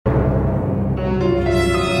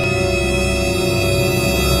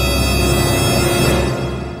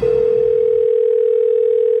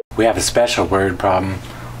We have a special word problem.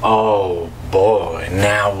 Oh boy,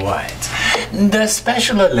 now what? The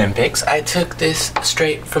Special Olympics, I took this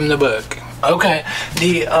straight from the book. Okay,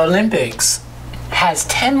 the Olympics has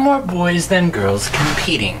 10 more boys than girls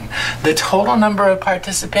competing. The total number of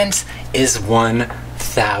participants is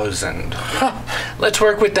 1,000. Let's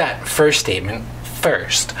work with that first statement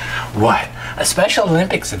first. What? A Special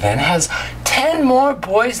Olympics event has 10 more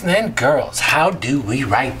boys than girls. How do we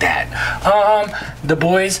write that? The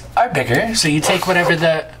boys are bigger, so you take whatever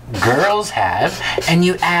the girls have and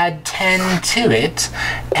you add 10 to it,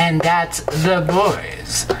 and that's the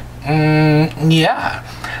boys. Yeah.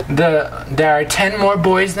 There are 10 more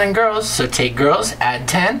boys than girls, so take girls, add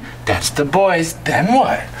 10, that's the boys. Then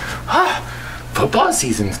what? Football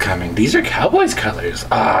season's coming. These are Cowboys colors.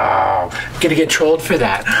 Oh, gonna get trolled for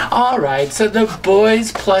that. Alright, so the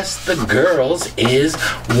boys plus the girls is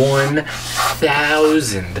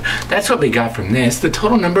 1,000. That's what we got from this. The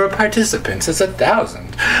total number of participants is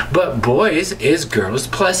 1,000. But boys is girls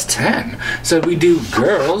plus 10. So we do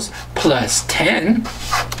girls plus 10,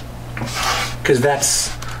 because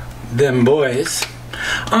that's them boys.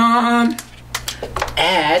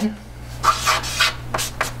 Add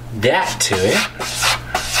that to it.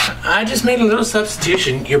 I just made a little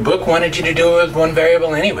substitution. Your book wanted you to do it with one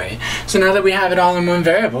variable anyway. So now that we have it all in one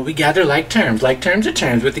variable, we gather like terms. Like terms are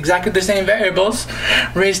terms with exactly the same variables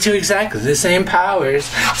raised to exactly the same powers.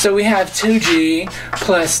 So we have 2g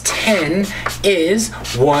plus 10 is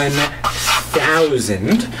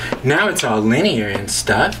 1,000. Now it's all linear and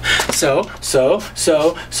stuff. So,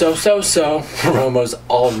 Romo's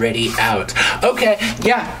already out. Okay,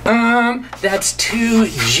 yeah, that's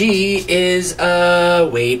 2g is,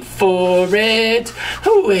 wait for it,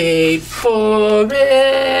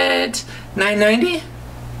 990?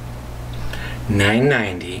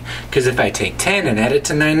 990, because if I take 10 and add it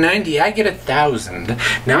to 990, I get 1,000.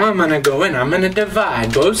 Now I'm gonna go in, I'm gonna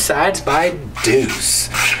divide both sides by deuce.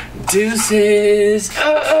 Deuces,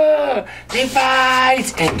 they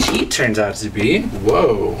fight, and G turns out to be,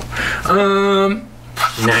 whoa, 9,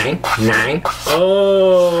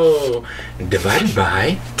 oh, divided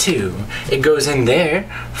by 2. It goes in there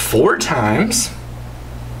 4 times,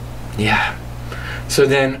 yeah, so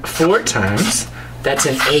then 4 times, that's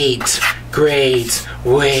an 8. Great.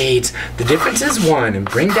 Wait. The difference is 1. And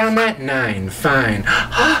bring down that 9. Fine.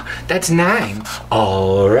 That's 9.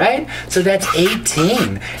 Alright. So that's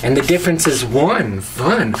 18. And the difference is 1.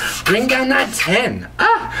 Fun. Bring down that 10.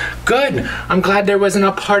 Good. I'm glad there wasn't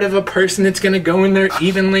a part of a person that's going to go in there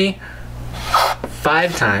evenly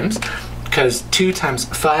 5 times. Because 2 times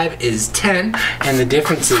 5 is 10, and the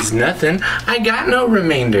difference is nothing. I got no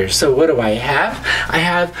remainder. So what do I have? I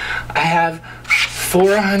have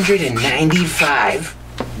 495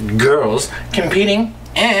 girls competing,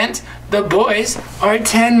 and the boys are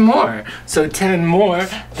 10 more. So 10 more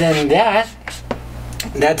than that.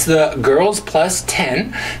 That's the girls plus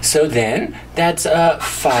 10. So then that's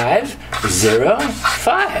 505.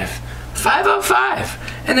 505.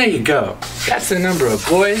 And there you go. That's the number of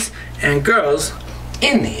boys and girls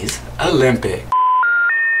in these Olympics.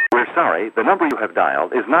 We're sorry, the number you have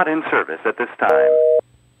dialed is not in service at this time.